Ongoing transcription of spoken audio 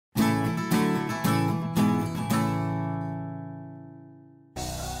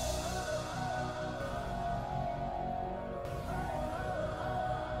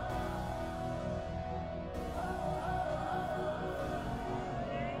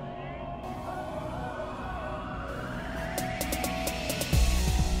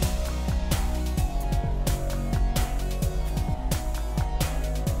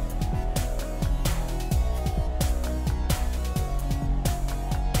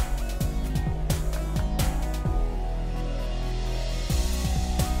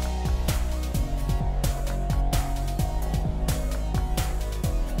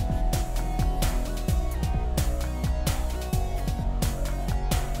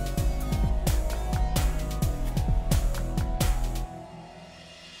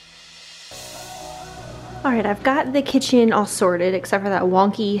All right, I've got the kitchen all sorted except for that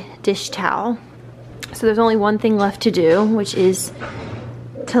wonky dish towel. So there's only one thing left to do, which is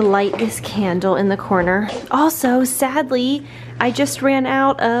to light this candle in the corner. Also, sadly, I just ran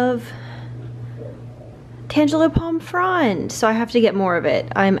out of Tangelo Palm Frond, so I have to get more of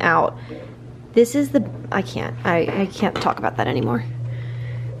it. I'm out. This is the, I can't talk about that anymore.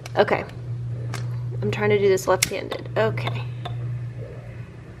 Okay, I'm trying to do this left-handed. Okay.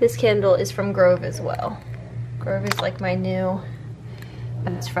 This candle is from Grove as well. Grove is like my new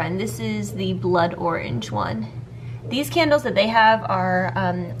best friend. This is the blood orange one. These candles that they have are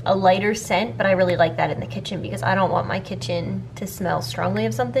a lighter scent, but I really like that in the kitchen because I don't want my kitchen to smell strongly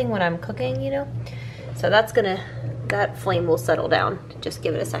of something when I'm cooking, you know? So that's gonna, that flame will settle down. Just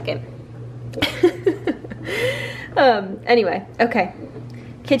give it a second. Anyway, okay.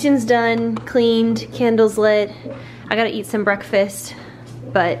 Kitchen's done, cleaned, candles lit. I gotta eat some breakfast,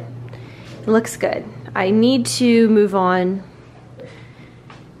 but it looks good. I need to move on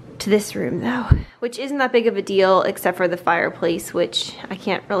to this room though, which isn't that big of a deal except for the fireplace, which I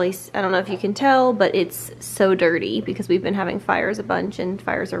can't really, I don't know if you can tell, but it's so dirty because we've been having fires a bunch and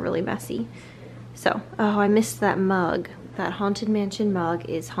fires are really messy. So, oh, I missed that mug. That Haunted Mansion mug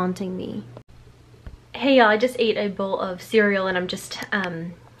is haunting me. Hey y'all, I just ate a bowl of cereal and I'm just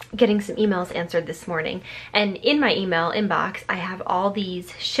getting some emails answered this morning. And in my email inbox, I have all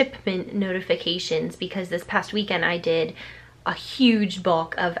these shipment notifications because this past weekend I did a huge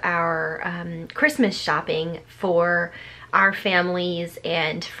bulk of our Christmas shopping for our families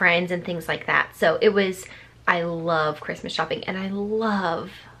and friends and things like that. So it was, I love Christmas shopping and I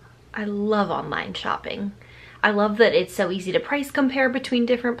love online shopping. I love that it's so easy to price compare between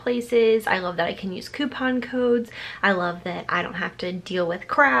different places. I love that I can use coupon codes. I love that I don't have to deal with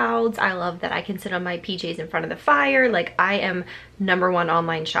crowds. I love that I can sit on my PJs in front of the fire. Like, I am #1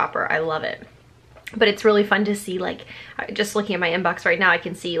 online shopper. I love it. But it's really fun to see, like, just looking at my inbox right now, I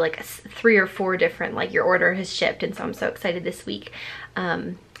can see like 3 or 4 different, like, your order has shipped. And so I'm so excited this week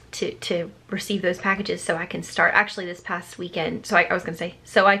to receive those packages so I can start, actually this past weekend, so I was gonna say,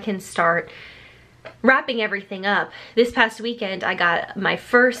 so I can start wrapping everything up. This past weekend I got my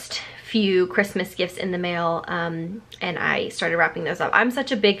first few Christmas gifts in the mail and I started wrapping those up. I'm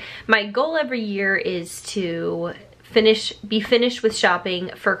such a big, my goal every year is to be finished with shopping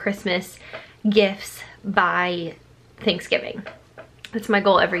for Christmas gifts by Thanksgiving. That's my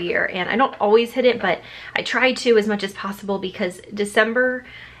goal every year and I don't always hit it, but I try to as much as possible because December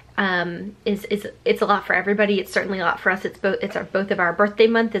it's a lot for everybody. It's certainly a lot for us. It's both of our birthday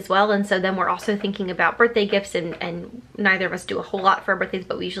month as well, and so then we're also thinking about birthday gifts, and neither of us do a whole lot for our birthdays,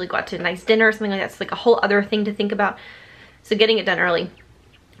 but we usually go out to a nice dinner or something like that. It's like a whole other thing to think about. So getting it done early.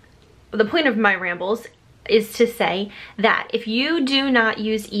 The point of my rambles is to say that if you do not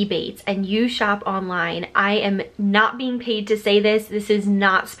use Ebates and you shop online, I am not being paid to say this. This is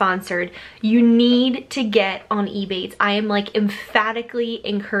not sponsored. You need to get on Ebates. I am like emphatically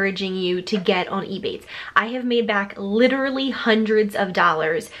encouraging you to get on Ebates. I have made back literally hundreds of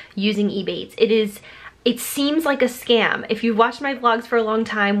dollars using Ebates. It seems like a scam. If you've watched my vlogs for a long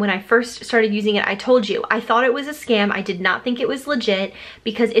time, when I first started using it, I told you, I thought it was a scam. I did not think it was legit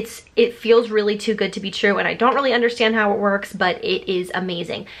because it feels really too good to be true and I don't really understand how it works, but it is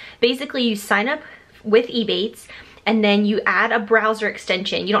amazing. Basically, you sign up with Ebates and then you add a browser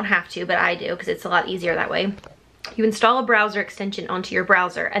extension. You don't have to, but I do because it's a lot easier that way. You install a browser extension onto your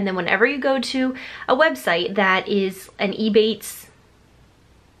browser and then whenever you go to a website that is an Ebates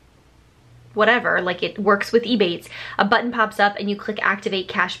whatever, like it works with Ebates, a button pops up and you click activate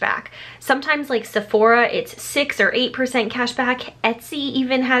cashback. Sometimes like Sephora, it's 6 or 8% cashback. Etsy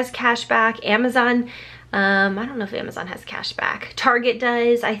even has cashback. Amazon, I don't know if Amazon has cashback. Target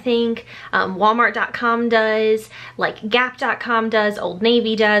does, I think. Walmart.com does. Like Gap.com does. Old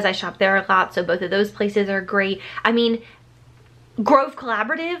Navy does. I shop there a lot, so both of those places are great. I mean, Grove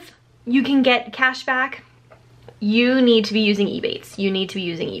Collaborative, you can get cashback. You need to be using Ebates. You need to be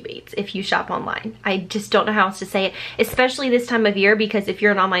using Ebates if you shop online. I just don't know how else to say it, especially this time of year, because if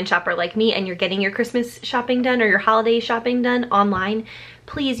you're an online shopper like me and you're getting your Christmas shopping done or your holiday shopping done online,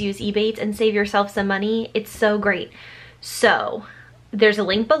 please use Ebates and save yourself some money. It's so great. So there's a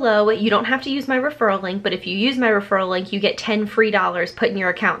link below. You don't have to use my referral link, but if you use my referral link, you get $10 free put in your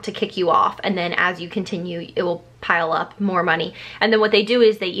account to kick you off. And then as you continue, it will pile up more money. And then what they do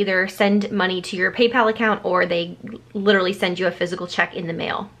is they either send money to your PayPal account or they literally send you a physical check in the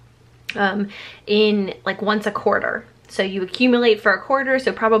mail in like once a quarter. So you accumulate for a quarter,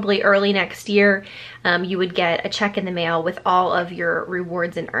 so probably early next year, you would get a check in the mail with all of your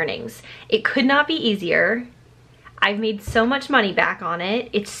rewards and earnings. It could not be easier. I've made so much money back on it.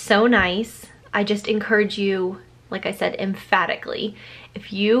 It's so nice. I just encourage you, like I said, emphatically,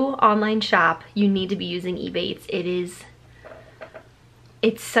 if you online shop, you need to be using Ebates.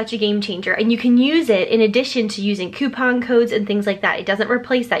 It's such a game changer, and you can use it in addition to using coupon codes and things like that. It doesn't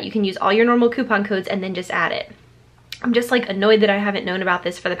replace that. You can use all your normal coupon codes and then just add it. I'm just like annoyed that I haven't known about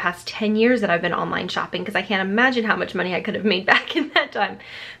this for the past 10 years that I've been online shopping, because I can't imagine how much money I could have made back in that time.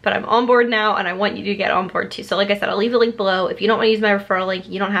 But I'm on board now, and I want you to get on board too. So like I said, I'll leave a link below. If you don't want to use my referral link,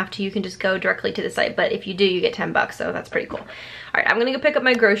 you don't have to. You can just go directly to the site. But if you do, you get 10 bucks. So that's pretty cool. All right, I'm going to go pick up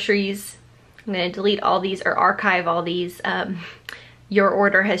my groceries. I'm going to delete all these or archive all these your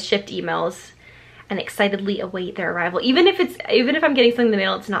order has shipped emails, and excitedly await their arrival. Even if I'm getting something in the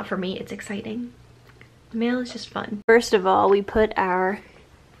mail, it's not for me, it's exciting. Mail is just fun. First of all, we put our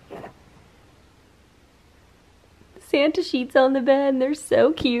Santa sheets on the bed. They're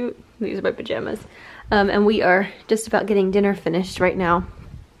so cute. These are my pajamas. And we are just about getting dinner finished right now.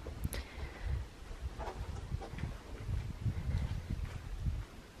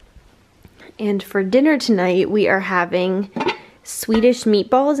 And for dinner tonight, we are having Swedish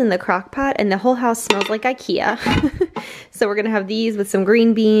meatballs in the crock pot, and the whole house smells like IKEA. So we're gonna have these with some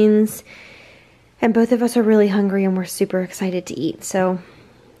green beans, and both of us are really hungry and we're super excited to eat. So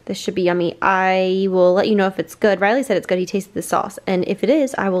this should be yummy. I will let you know if it's good. Riley said it's good. He tasted the sauce, and if it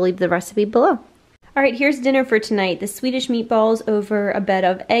is, I will leave the recipe below. All right, here's dinner for tonight. The Swedish meatballs over a bed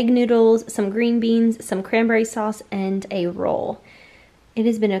of egg noodles, some green beans, some cranberry sauce, and a roll. It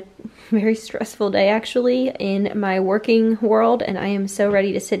has been a very stressful day actually in my working world, and I am so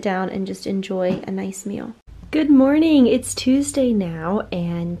ready to sit down and just enjoy a nice meal. Good morning, it's Tuesday now,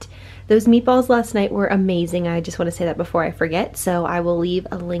 and those meatballs last night were amazing. I just want to say that before I forget, so I will leave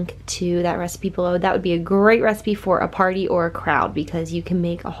a link to that recipe below. That would be a great recipe for a party or a crowd because you can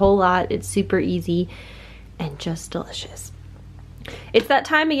make a whole lot. It's super easy and just delicious. It's that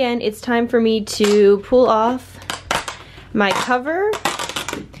time again. It's time for me to pull off my cover.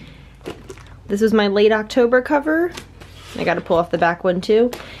 This was my late October cover. I gotta pull off the back one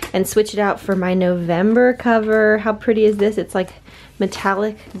too and switch it out for my November cover. How pretty is this? It's like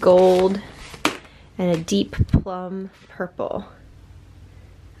metallic gold and a deep plum purple.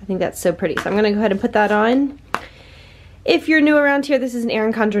 I think that's so pretty. So I'm gonna go ahead and put that on. If you're new around here, this is an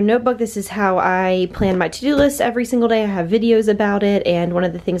Erin Condren notebook. This is how I plan my to-do list every single day. I have videos about it, and one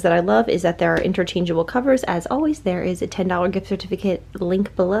of the things that I love is that there are interchangeable covers. As always, there is a $10 gift certificate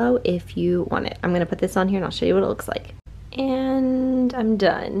link below if you want it. I'm gonna put this on here and I'll show you what it looks like. And I'm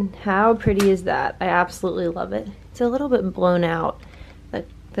done. How pretty is that? I absolutely love it. It's a little bit blown out.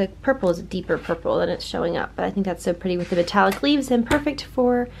 The purple is a deeper purple than it's showing up, but I think that's so pretty with the metallic leaves and perfect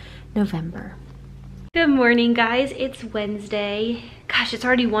for November. Good morning, guys. It's Wednesday. Gosh, it's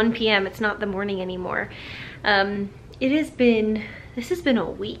already 1 p.m. It's not the morning anymore. This has been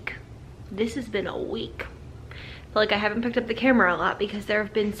a week. This has been a week. I feel like I haven't picked up the camera a lot because there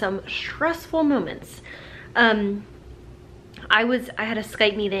have been some stressful moments. I had a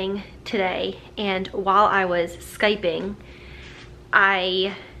Skype meeting today, and while I was Skyping,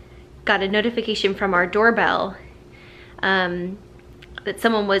 I got a notification from our doorbell that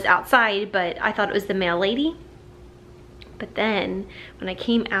someone was outside, but I thought it was the mail lady. But then when I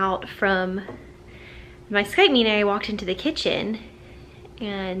came out from my Skype meeting, I walked into the kitchen,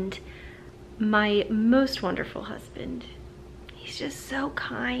 and my most wonderful husband, he's just so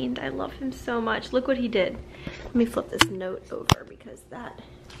kind. I love him so much. Look what he did. Let me flip this note over because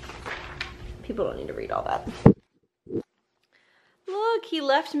people don't need to read all that. Look, he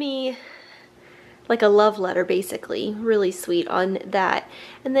left me like a love letter, basically. Really sweet on that.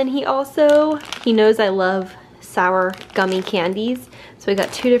 And then he knows I love sour gummy candies, so we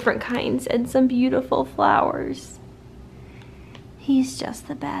got 2 different kinds and some beautiful flowers. He's just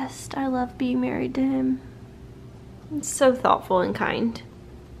the best. I love being married to him. He's so thoughtful and kind.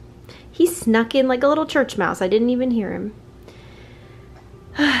 He snuck in like a little church mouse. I didn't even hear him.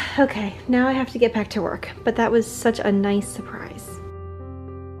 Okay, now I have to get back to work, but that was such a nice surprise.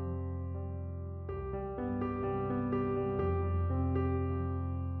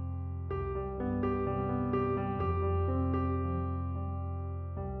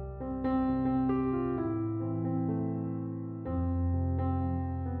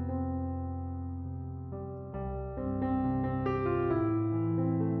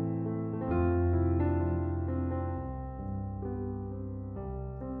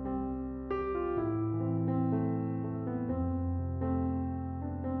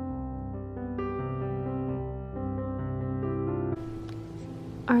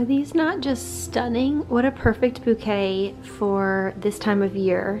 Are these not just stunning? What a perfect bouquet for this time of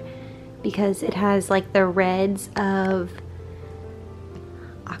year, because it has like the reds of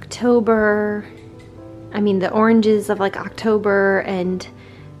October, I mean the oranges of like October and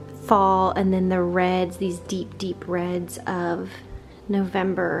fall, and then the reds, these deep, deep reds of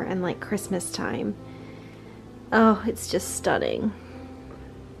November and like Christmas time. Oh, it's just stunning.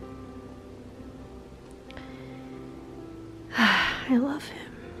 I love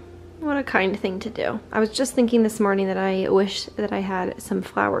him. What a kind thing to do. I was just thinking this morning that I wish that I had some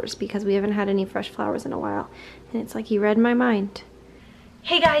flowers because we haven't had any fresh flowers in a while. And it's like he read my mind.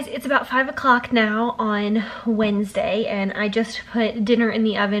 Hey guys, it's about 5 o'clock now on Wednesday and I just put dinner in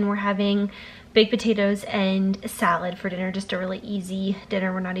the oven. We're having baked potatoes and salad for dinner, just a really easy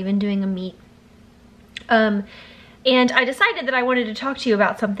dinner. We're not even doing a meat. And I decided that I wanted to talk to you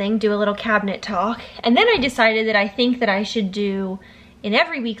about something, do a little cabinet talk. And then I decided that I think that I should do, in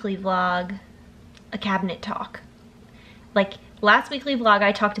every weekly vlog, a cabinet talk. Like last weekly vlog,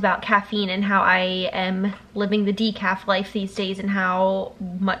 I talked about caffeine and how I am living the decaf life these days and how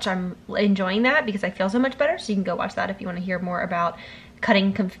much I'm enjoying that because I feel so much better. So you can go watch that if you want to hear more about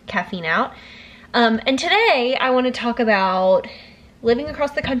cutting caffeine out. And today I want to talk about living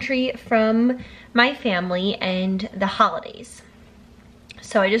across the country from my family and the holidays.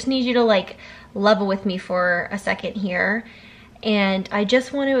 So I just need you to like level with me for a second here. And I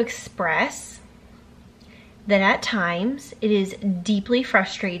just want to express that at times it is deeply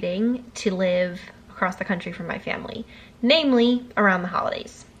frustrating to live across the country from my family, namely around the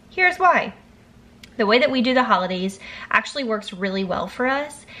holidays. Here's why. The way that we do the holidays actually works really well for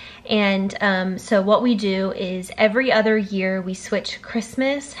us. And so what we do is every other year we switch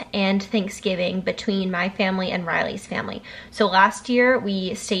Christmas and Thanksgiving between my family and Riley's family. So last year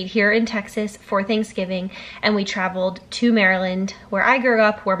we stayed here in Texas for Thanksgiving and we traveled to Maryland, where I grew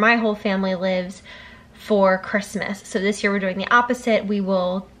up, where my whole family lives, for Christmas. So this year we're doing the opposite. We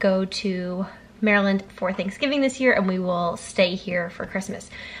will go to Maryland for Thanksgiving this year and we will stay here for Christmas.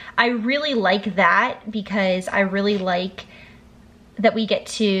 I really like that because I really like that we get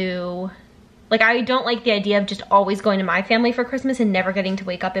to, like, I don't like the idea of just always going to my family for Christmas and never getting to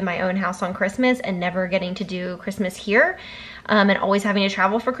wake up in my own house on Christmas and never getting to do Christmas here, and always having to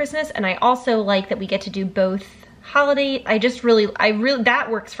travel for Christmas. And I also like that we get to do both holiday. I really,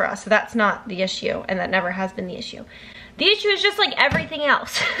 that works for us. So that's not the issue, and that never has been the issue. The issue is just like everything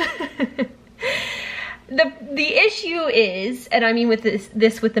else. The issue is, and I mean with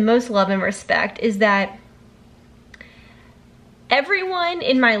this with the most love and respect, is that everyone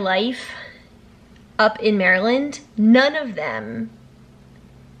in my life up in Maryland, none of them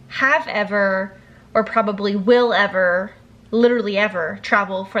have ever, or probably will ever, literally ever,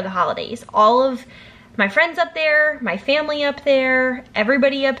 travel for the holidays. All of my friends up there, my family up there,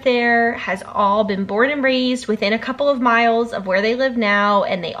 everybody up there has all been born and raised within a couple of miles of where they live now,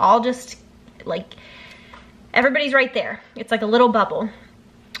 and they all just, like, everybody's right there. It's like a little bubble.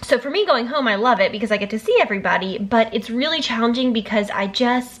 So for me going home, I love it because I get to see everybody, but it's really challenging because I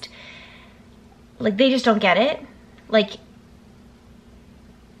just, like, they just don't get it. Like,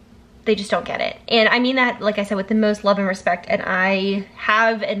 they just don't get it. And I mean that, like I said, with the most love and respect, and I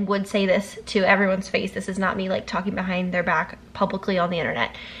have and would say this to everyone's face. This is not me, like, talking behind their back publicly on the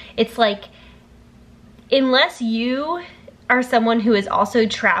internet. It's like, unless you are someone who has also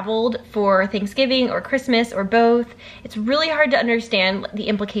traveled for Thanksgiving or Christmas or both, it's really hard to understand the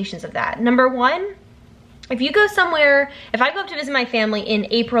implications of that. Number one, if you go somewhere, if I go up to visit my family in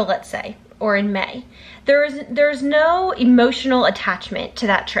April, let's say, or in May, there's no emotional attachment to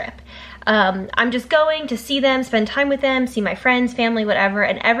that trip. I'm just going to see them, spend time with them, see my friends, family, whatever,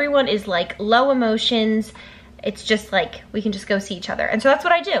 and everyone is like low emotions. It's just like, we can just go see each other. And so that's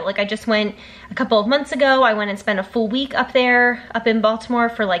what I do. Like, I just went a couple of months ago, I went and spent a full week up there, up in Baltimore,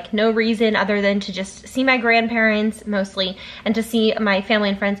 for like no reason other than to just see my grandparents mostly and to see my family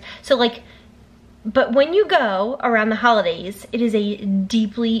and friends. So like, but when you go around the holidays, it is a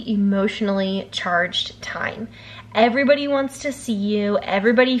deeply emotionally charged time. Everybody wants to see you.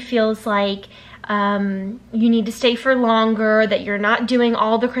 Everybody feels like you need to stay for longer, that you're not doing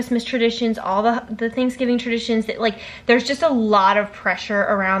all the Christmas traditions, all the Thanksgiving traditions, that like there's just a lot of pressure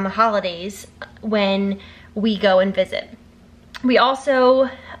around the holidays when we go and visit. We also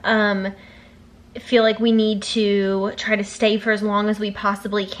feel like we need to try to stay for as long as we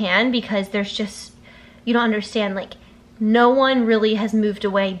possibly can because there's just, you don't understand, like no one really has moved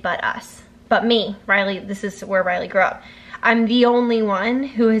away but us, but me, Riley. This is where Riley grew up. I'm the only one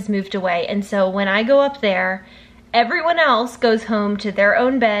who has moved away. And so when I go up there, everyone else goes home to their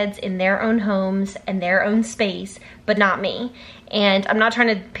own beds in their own homes and their own space, but not me. And I'm not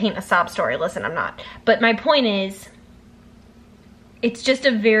trying to paint a sob story. Listen, I'm not. But my point is, it's just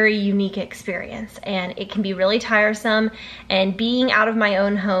a very unique experience, and it can be really tiresome. And being out of my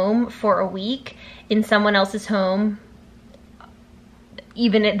own home for a week in someone else's home,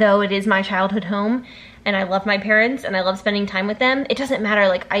 even though it is my childhood home and I love my parents and I love spending time with them, it doesn't matter.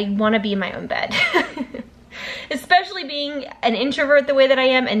 Like, I want to be in my own bed. Especially being an introvert the way that I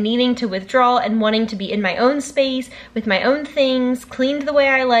am, and needing to withdraw and wanting to be in my own space with my own things, cleaned the way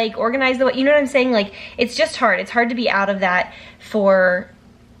I like, organized the way, you know what I'm saying? Like, it's just hard. It's hard to be out of that for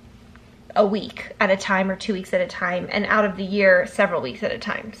a week at a time or 2 weeks at a time, and out of the year several weeks at a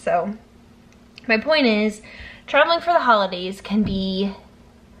time. So my point is, traveling for the holidays can be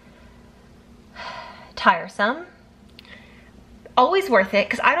tiresome. Always worth it,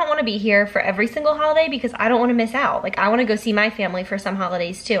 because I don't want to be here for every single holiday, because I don't want to miss out. Like, I want to go see my family for some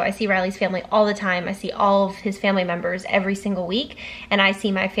holidays too. I see Riley's family all the time. I see all of his family members every single week, and I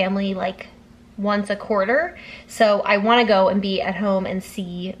see my family like once a quarter. So I want to go and be at home and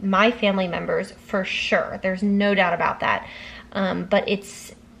see my family members for sure. There's no doubt about that. But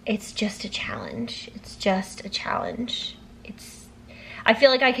it's just a challenge. It's just a challenge. I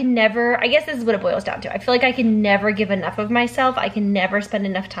feel like I can never, I guess this is what it boils down to. I feel like I can never give enough of myself. I can never spend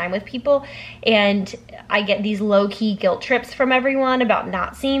enough time with people. And I get these low-key guilt trips from everyone about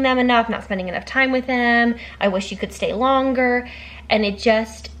not seeing them enough, not spending enough time with them. I wish you could stay longer. And it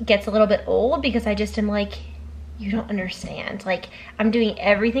just gets a little bit old, because I just am like, you don't understand. Like, I'm doing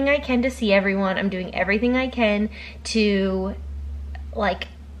everything I can to see everyone. I'm doing everything I can to, like,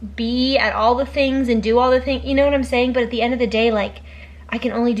 be at all the things and do all the things. You know what I'm saying? But at the end of the day, like, I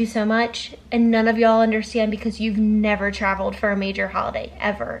can only do so much, and none of y'all understand, because you've never traveled for a major holiday,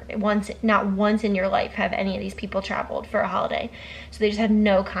 ever. Not once in your life have any of these people traveled for a holiday. So they just have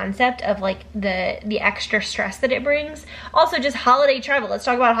no concept of like the extra stress that it brings. Also, just holiday travel. Let's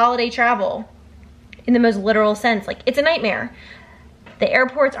talk about holiday travel in the most literal sense. Like, it's a nightmare. The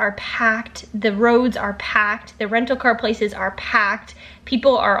airports are packed, the roads are packed, the rental car places are packed,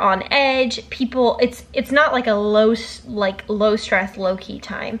 people are on edge, it's not like a low stress, low key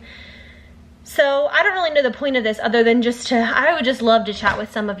time. So I don't really know the point of this, other than I would just love to chat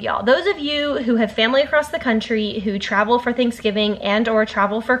with some of y'all. Those of you who have family across the country, who travel for Thanksgiving and or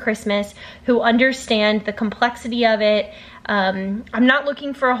travel for Christmas, who understand the complexity of it. I'm not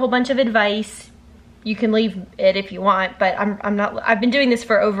looking for a whole bunch of advice. You can leave it if you want, but I've been doing this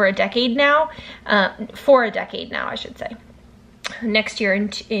for over a decade now, I should say. Next year in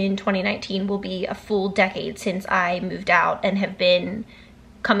 2019 will be a full decade since I moved out and have been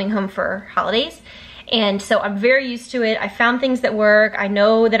coming home for holidays. And so I'm very used to it. I found things that work. I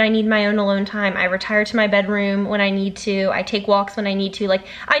know that I need my own alone time. I retire to my bedroom when I need to. I take walks when I need to. Like,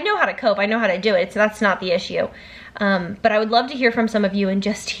 I know how to cope. I know how to do it. So that's not the issue. But I would love to hear from some of you and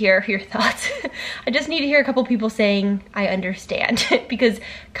just hear your thoughts. I just need to hear a couple people saying, I understand, because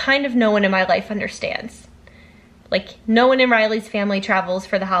kind of no one in my life understands. Like, no one in Riley's family travels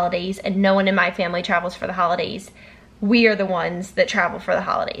for the holidays, and no one in my family travels for the holidays. We are the ones that travel for the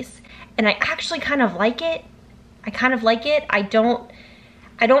holidays. And I actually kind of like it. I don't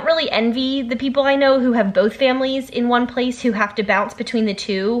really envy the people I know who have both families in one place, who have to bounce between the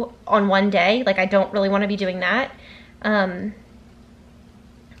two on one day. Like, I don't really want to be doing that.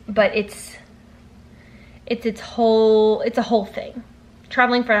 But it's a whole thing.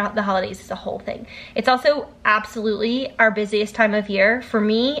 Traveling for the holidays is a whole thing. It's also absolutely our busiest time of year for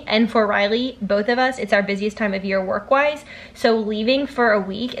me and for Riley, both of us. It's our busiest time of year work-wise. So leaving for a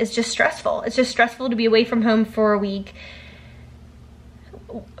week is just stressful. It's just stressful to be away from home for a week.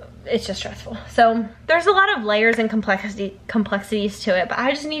 It's just stressful. So there's a lot of layers and complexities to it, but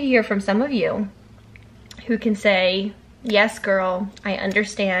I just need to hear from some of you who can say, yes, girl, I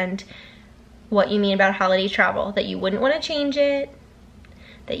understand what you mean about holiday travel, that you wouldn't want to change it,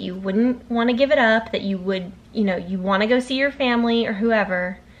 that you wouldn't want to give it up, that you would, you want to go see your family or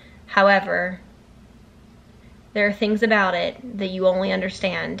whoever. However, there are things about it that you only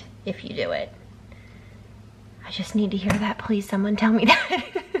understand if you do it. I just need to hear that. Please, someone tell me that.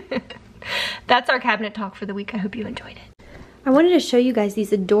 That's our cabinet talk for the week. I hope you enjoyed it. I wanted to show you guys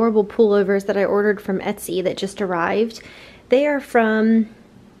these adorable pullovers that I ordered from Etsy that just arrived. They are from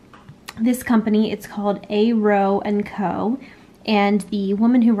this company. It's called A Row & Co. And the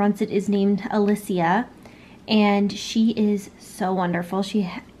woman who runs it is named Alicia. And she is so wonderful. She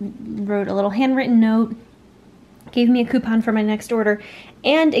wrote a little handwritten note, gave me a coupon for my next order,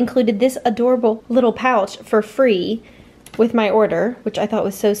 and included this adorable little pouch for free with my order, which I thought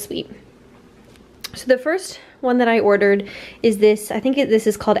was so sweet. So the first one that I ordered is this, I think this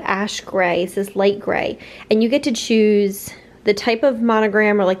is called ash gray. It says light gray. And you get to choose the type of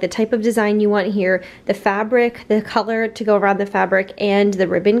monogram or like the type of design you want here, the fabric, the color to go around the fabric, and the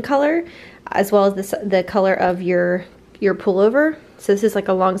ribbon color, as well as the color of your pullover. So this is like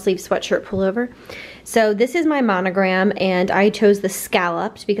a long sleeve sweatshirt pullover. So this is my monogram, and I chose the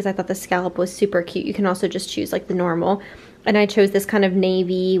scalloped because I thought the scallop was super cute. You can also just choose like the normal. And I chose this kind of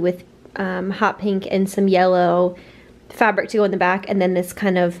navy with hot pink and some yellow fabric to go in the back, and then this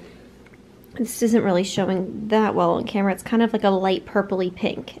kind of, this isn't really showing that well on camera, it's kind of like a light purpley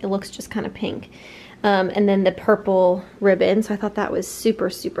pink. It looks just kind of pink. And then the purple ribbon, so I thought that was super,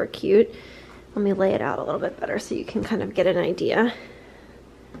 super cute. Let me lay it out a little bit better so you can kind of get an idea.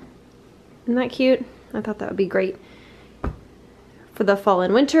 Isn't that cute? I thought that would be great for the fall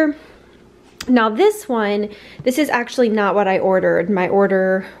and winter. Now this one, this is actually not what I ordered. My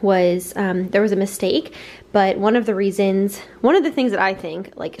order was, there was a mistake, but one of the things that I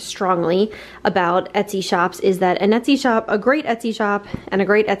think like strongly about Etsy shops is that an Etsy shop, a great Etsy shop and a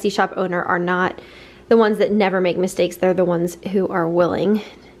great Etsy shop owner are not the ones that never make mistakes. They're the ones who are willing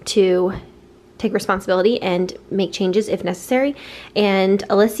to take responsibility and make changes if necessary. And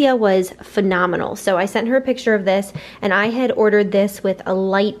Alicia was phenomenal. So I sent her a picture of this, and I had ordered this with a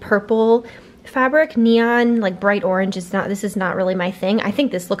light purple fabric. Neon, like bright orange, this is not really my thing. I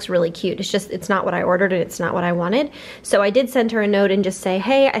think this looks really cute. It's just, it's not what I ordered and it's not what I wanted. So I did send her a note and just say,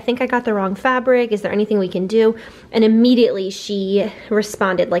 hey, I think I got the wrong fabric. Is there anything we can do? And immediately she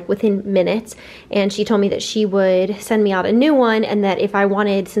responded, like within minutes, and she told me that she would send me out a new one, and that if I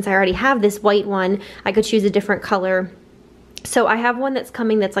wanted, since I already have this white one, I could choose a different color. So I have one that's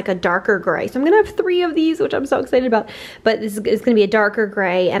coming that's like a darker gray. So I'm gonna have 3 of these, which I'm so excited about. But this is gonna be a darker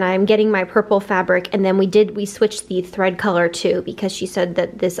gray, and I'm getting my purple fabric, and then we switched the thread color too, because she said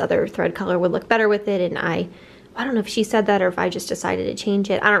that this other thread color would look better with it, and I don't know if she said that or if I just decided to change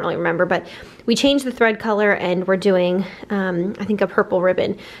it. I don't really remember, but we changed the thread color, and we're doing, I think, a purple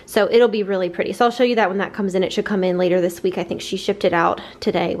ribbon. So it'll be really pretty. So I'll show you that when that comes in. It should come in later this week. I think she shipped it out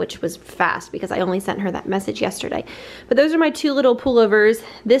today, which was fast because I only sent her that message yesterday. But those are my 2 little pullovers.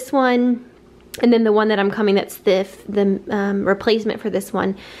 This one, and then the one that I'm coming that's the replacement for this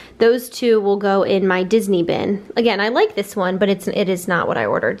one. Those 2 will go in my Disney bin. Again, I like this one, but it is not what I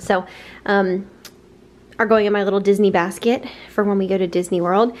ordered. So, are going in my little Disney basket for when we go to Disney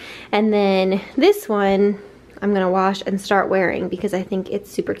World. And then this one I'm gonna wash and start wearing because I think it's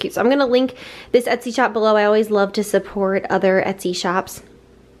super cute. So I'm gonna link this Etsy shop below. I always love to support other Etsy shops,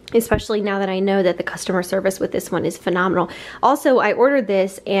 especially now that I know that the customer service with this one is phenomenal. Also, I ordered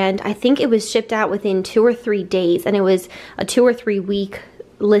this, and I think it was shipped out within 2 or 3 days, and it was a 2 or 3 week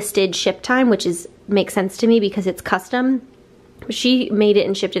listed ship time, which makes sense to me because it's custom. She made it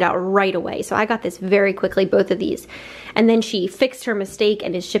and shipped it out right away. So I got this very quickly, both of these. And then she fixed her mistake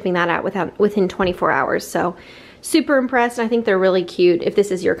and is shipping that out within 24 hours. So super impressed. I think they're really cute if this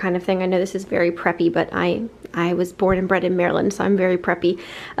is your kind of thing. I know this is very preppy, but I was born and bred in Maryland, so I'm very preppy.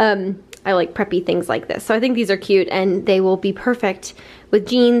 I like preppy things like this. So I think these are cute, and they will be perfect with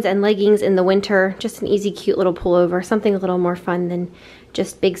jeans and leggings in the winter. Just an easy, cute little pullover, something a little more fun than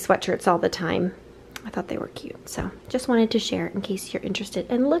just big sweatshirts all the time. I thought they were cute, so just wanted to share in case you're interested.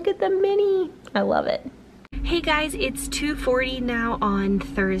 And look at the mini. I love it. Hey guys, it's 2:40 now on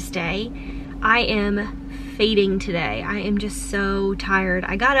Thursday. I am fading today. I am just so tired.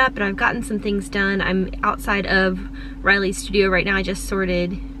 I got up and I've gotten some things done. I'm outside of Riley's studio right now. I just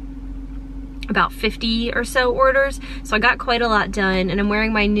sorted about 50 or so orders, so I got quite a lot done, and I'm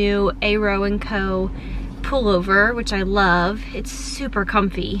wearing my new A Row & Co. pullover, which I love. It's super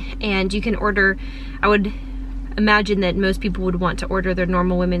comfy, and you can order, I would imagine that most people would want to order their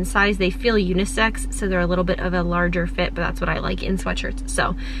normal women's size. They feel unisex, so they're a little bit of a larger fit, but that's what I like in sweatshirts.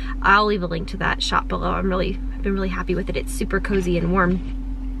 So I'll leave a link to that shop below. I've been really happy with it. It's super cozy and warm.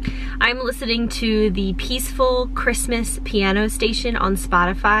 I'm listening to the Peaceful Christmas Piano Station on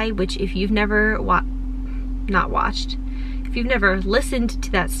Spotify, which if you've never if you've never listened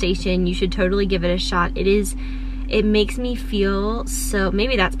to that station, you should totally give it a shot. It makes me feel so,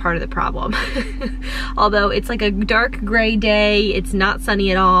 maybe that's part of the problem. Although it's like a dark gray day, it's not sunny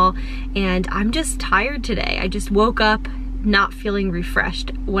at all, and I'm just tired today. I just woke up not feeling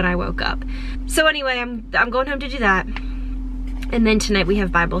refreshed when I woke up. So anyway, I'm going home to do that. And then tonight we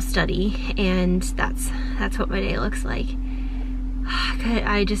have Bible study, and that's what my day looks like.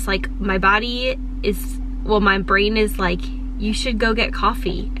 I just like, my body is, well, my brain is like, you should go get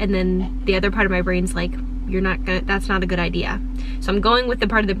coffee. And then the other part of my brain's like, that's not a good idea. So I'm going with the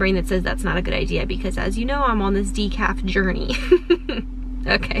part of the brain that says that's not a good idea, because as you know, I'm on this decaf journey.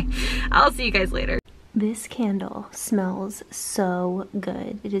 Okay, I'll see you guys later. This candle smells so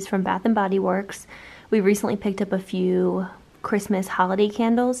good. It is from Bath & Body Works. We recently picked up a few Christmas holiday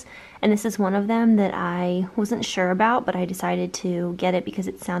candles, and this is one of them that I wasn't sure about, but I decided to get it because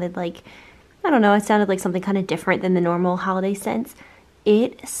it sounded like, I don't know, it sounded like something kind of different than the normal holiday scents.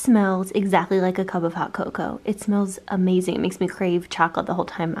 It smells exactly like a cup of hot cocoa. It smells amazing. It makes me crave chocolate the whole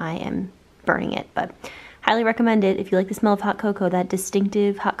time I am burning it, but highly recommend it if you like the smell of hot cocoa, that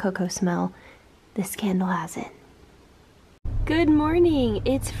distinctive hot cocoa smell. This candle has it. Good morning,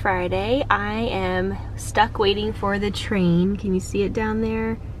 it's Friday. I am stuck waiting for the train. Can you see it down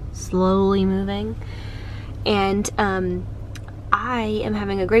there? Slowly moving. And I am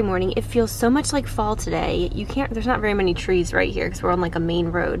having a great morning. It feels so much like fall today. There's not very many trees right here because we're on like a main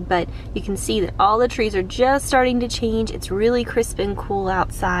road, but you can see that all the trees are just starting to change. It's really crisp and cool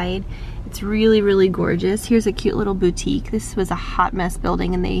outside. It's really, really gorgeous. Here's a cute little boutique. This was a hot mess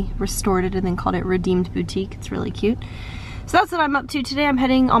building and they restored it and then called it Redeemed Boutique. It's really cute. So that's what I'm up to today. I'm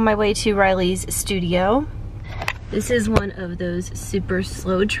heading on my way to Riley's studio. This is one of those super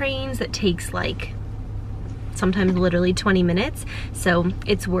slow trains that takes like sometimes literally 20 minutes. So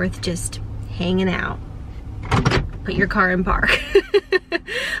it's worth just hanging out. Put your car in park.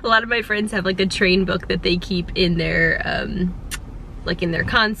 A lot of my friends have like a train book that they keep in their like in their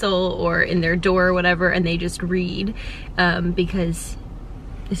console or in their door or whatever, and they just read because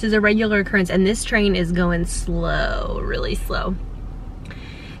this is a regular occurrence and this train is going slow, really slow.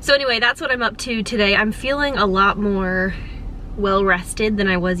 So anyway, that's what I'm up to today. I'm feeling a lot more well rested than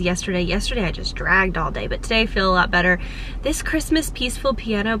I was yesterday. Yesterday I just dragged all day, but today I feel a lot better. This Christmas Peaceful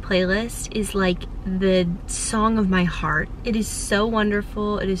Piano playlist is like the song of my heart. It is so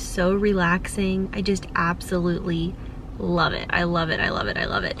wonderful. It is so relaxing. I just absolutely love it. I love it. I love it. I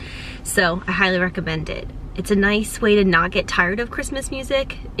love it. So I highly recommend it. It's a nice way to not get tired of Christmas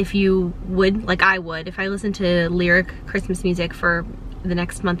music. If you would, like I would, if I listened to lyric Christmas music for the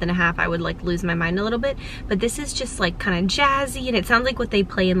next month and a half, I would like lose my mind a little bit. But this is just like kind of jazzy and it sounds like what they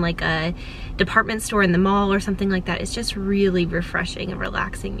play in like a department store in the mall or something like that. It's just really refreshing and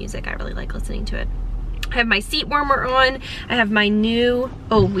relaxing music. I really like listening to it. I have my seat warmer on. I have my new,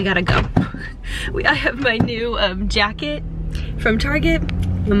 oh, we gotta go. I have my new jacket from Target.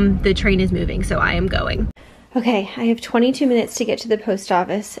 The train is moving, so I am going. Okay, I have 22 minutes to get to the post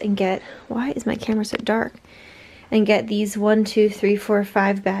office and get, why is my camera so dark? And get these 1, 2, 3, 4,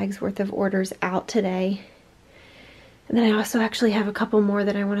 5 bags worth of orders out today. And then I also actually have a couple more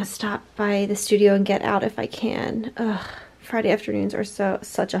that I want to stop by the studio and get out if I can. Ugh. Friday afternoons are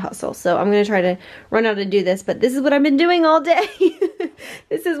such a hustle, so I'm gonna try to run out and do this, but this is what I've been doing all day.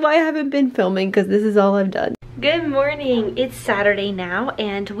 This is why I haven't been filming, because this is all I've done. Good morning, it's Saturday now,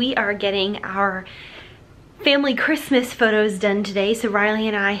 and we are getting our family Christmas photos done today. So Riley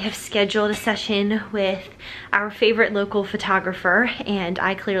and I have scheduled a session with our favorite local photographer, and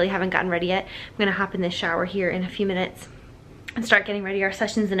I clearly haven't gotten ready yet. I'm gonna hop in this shower here in a few minutes and start getting ready. Our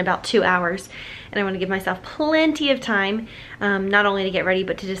session's in about 2 hours, and I want to give myself plenty of time, not only to get ready,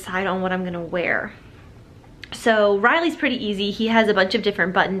 but to decide on what I'm gonna wear. So Riley's pretty easy. He has a bunch of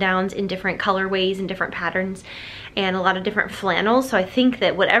different button downs in different colorways and different patterns and a lot of different flannels. So I think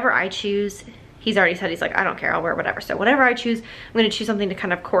that whatever I choose, he's already said, he's like, I don't care, I'll wear whatever. So whatever I choose, I'm gonna choose something to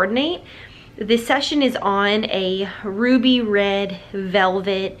kind of coordinate. This session is on a ruby red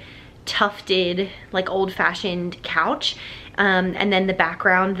velvet tufted, like old-fashioned couch. And then the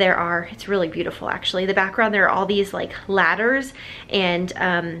background, it's really beautiful actually. The background, there are all these like ladders, and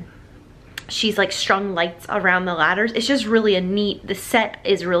she's like strung lights around the ladders. It's just really the set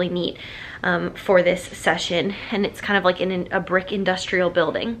is really neat for this session, and it's kind of like in a brick industrial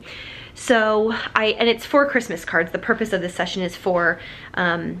building. So and it's for Christmas cards. The purpose of this session is for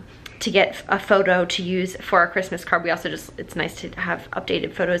to get a photo to use for our Christmas card. We also it's nice to have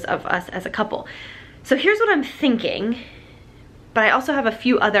updated photos of us as a couple. So here's what I'm thinking, but I also have a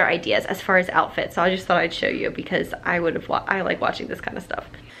few other ideas as far as outfits. So I just thought I'd show you because I like watching this kind of stuff.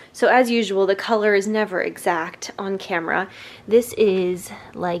 So as usual, the color is never exact on camera. This is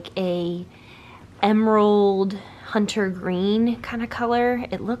like a emerald hunter green kind of color.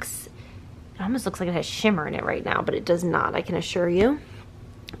 It almost looks like it has shimmer in it right now, but it does not, I can assure you.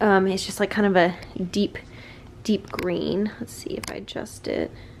 It's just like kind of a deep green. Let's see if I adjust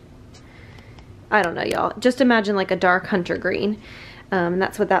it. I don't know, y'all. Just imagine like a dark hunter green.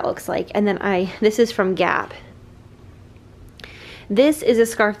 That's what that looks like. And then this is from Gap. This is a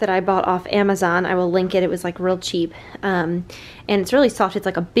scarf that I bought off Amazon. I will link it. It was like real cheap. And it's really soft. It's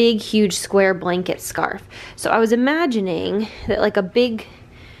like a big, huge square blanket scarf. So I was imagining that like a big,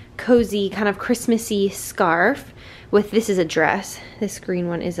 cozy, kind of Christmassy scarf with, this is a dress. This green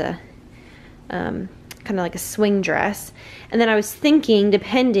one is a kind of like a swing dress. And then I was thinking,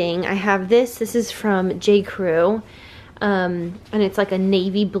 depending, I have this is from J. Crew. and it's like a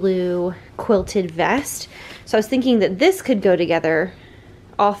navy blue quilted vest. So I was thinking that this could go together,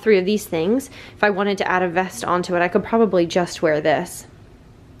 all three of these things. If I wanted to add a vest onto it, I could probably just wear this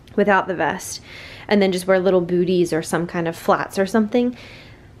without the vest, and then just wear little booties or some kind of flats or something,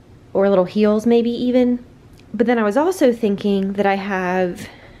 or little heels maybe even. But then I was also thinking that I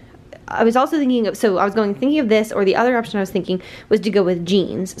was thinking of this, or the other option I was thinking was to go with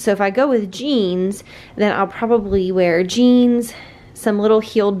jeans. So if I go with jeans, then I'll probably wear jeans, some little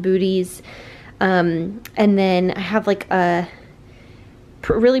heeled booties, and then I have like a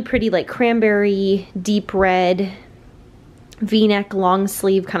really pretty like cranberry deep red V-neck long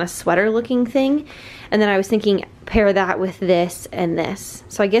sleeve kind of sweater looking thing. And then I was thinking pair that with this and this.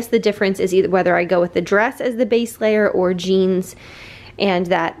 So I guess the difference is either whether I go with the dress as the base layer or jeans and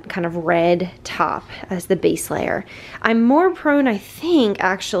that kind of red top as the base layer. I'm more prone, I think,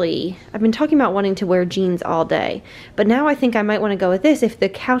 actually, I've been talking about wanting to wear jeans all day, but now I think I might want to go with this. If the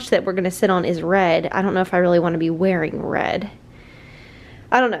couch that we're going to sit on is red, I don't know if I really want to be wearing red.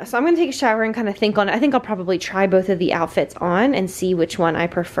 I don't know. So I'm going to take a shower and kind of think on it. I think I'll probably try both of the outfits on and see which one I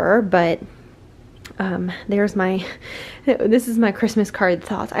prefer, but this is my Christmas card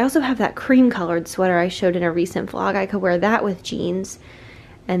thoughts. I also have that cream colored sweater I showed in a recent vlog. I could wear that with jeans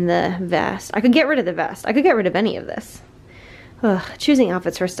and the vest. I could get rid of the vest. I could get rid of any of this. Ugh, choosing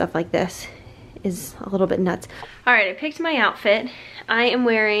outfits for stuff like this is a little bit nuts. All right, I picked my outfit. I am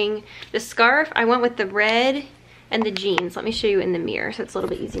wearing the scarf. I went with the red and the jeans. Let me show you in the mirror so it's a little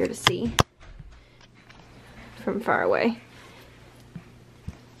bit easier to see from far away.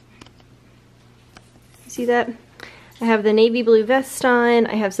 See that? I have the navy blue vest on,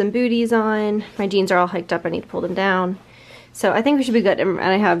 I have some booties on, my jeans are all hiked up, I need to pull them down. So I think we should be good, and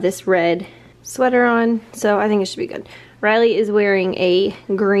I have this red sweater on, so I think it should be good. Riley is wearing a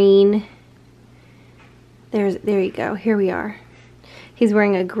green, there you go, here we are. He's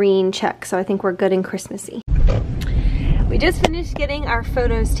wearing a green check, so I think we're good and Christmassy. We just finished getting our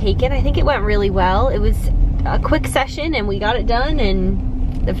photos taken. I think it went really well. It was a quick session and we got it done, and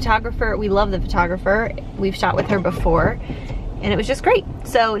the photographer, we love the photographer. We've shot with her before and it was just great.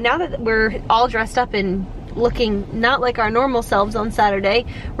 So now that we're all dressed up and looking not like our normal selves on Saturday,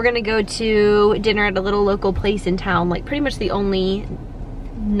 we're gonna go to dinner at a little local place in town, like pretty much the only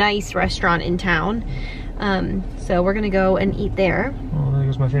nice restaurant in town. So we're gonna go and eat there. Oh, there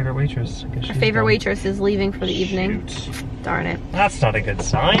goes my favorite waitress. Our favorite waitress is leaving for the evening. Darn it. That's not a good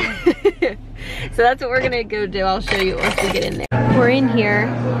sign. So that's what we're gonna go do. I'll show you once we get in there. We're in here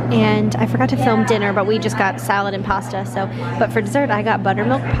and I forgot to film dinner, but we just got salad and pasta. But for dessert I got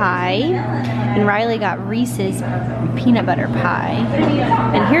buttermilk pie and Riley got Reese's peanut butter pie.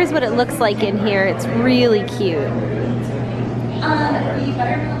 And here's what it looks like in here. It's really cute.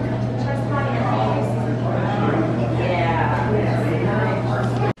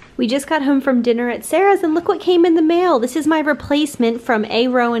 We just got home from dinner at Sarah's and look what came in the mail. This is my replacement from A.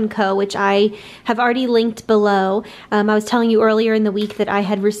 Row & Co., which I have already linked below. I was telling you earlier in the week that I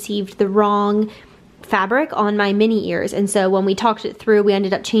had received the wrong fabric on my mini ears, and so when we talked it through, we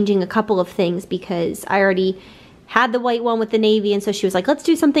ended up changing a couple of things because I already had the white one with the navy, and so she was like, let's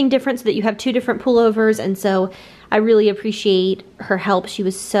do something different so that you have two different pullovers, and so I really appreciate her help. She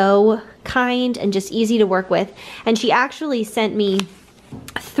was so kind and just easy to work with, and she actually sent me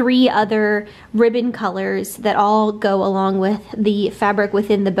 3 other ribbon colors that all go along with the fabric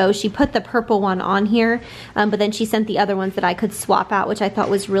within the bow. She put the purple one on here, but then she sent the other ones that I could swap out, which I thought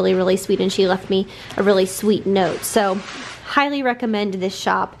was really, really sweet, and she left me a really sweet note. So highly recommend this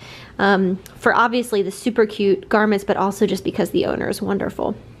shop for obviously the super cute garments, but also just because the owner is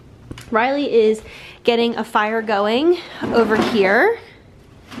wonderful. Riley is getting a fire going over here.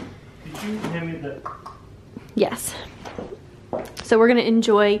 Did you hand me the... Yes. So we're gonna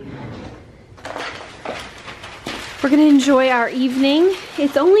enjoy our evening.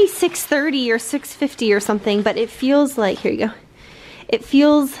 It's only 6:30 or 6:50 or something, but it feels like, here you go. It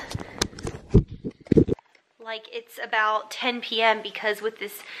feels like it's about 10 p.m. because with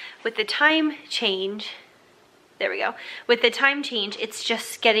the time change, there we go. With the time change, it's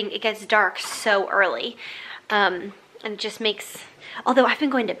just it gets dark so early. And it just makes, although I've been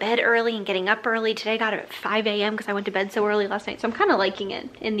going to bed early and getting up early. Today I got up at 5 a.m. because I went to bed so early last night. So I'm kind of liking it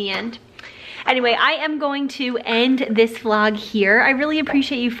in the end. Anyway, I am going to end this vlog here. I really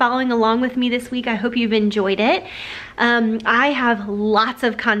appreciate you following along with me this week. I hope you've enjoyed it. I have lots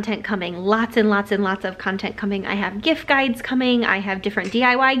of content coming, lots and lots and lots of content coming. I have gift guides coming. I have different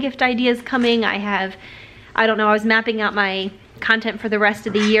DIY gift ideas coming. I don't know, I was mapping out my content for the rest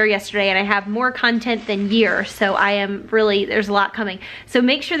of the year yesterday, and I have more content than year, so I am really, there's a lot coming. So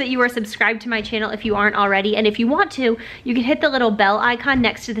make sure that you are subscribed to my channel if you aren't already, and if you want to, you can hit the little bell icon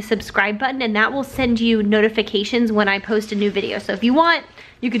next to the subscribe button, and that will send you notifications when I post a new video. So if you want,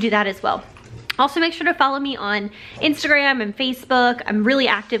 you could do that as well. Also, make sure to follow me on Instagram and Facebook. I'm really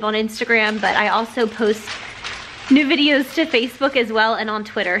active on Instagram, but I also post new videos to Facebook as well, and on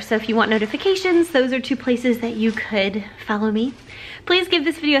Twitter. So if you want notifications, those are 2 places that you could follow me. Please give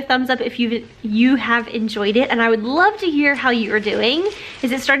this video a thumbs up if you have enjoyed it, and I would love to hear how you are doing.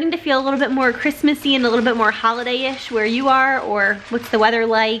 Is it starting to feel a little bit more Christmassy and a little bit more holiday-ish where you are, or what's the weather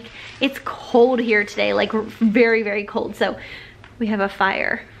like? It's cold here today, like very, very cold. So we have a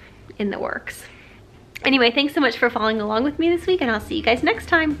fire in the works. Anyway, thanks so much for following along with me this week, and I'll see you guys next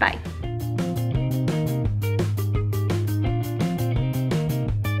time. Bye.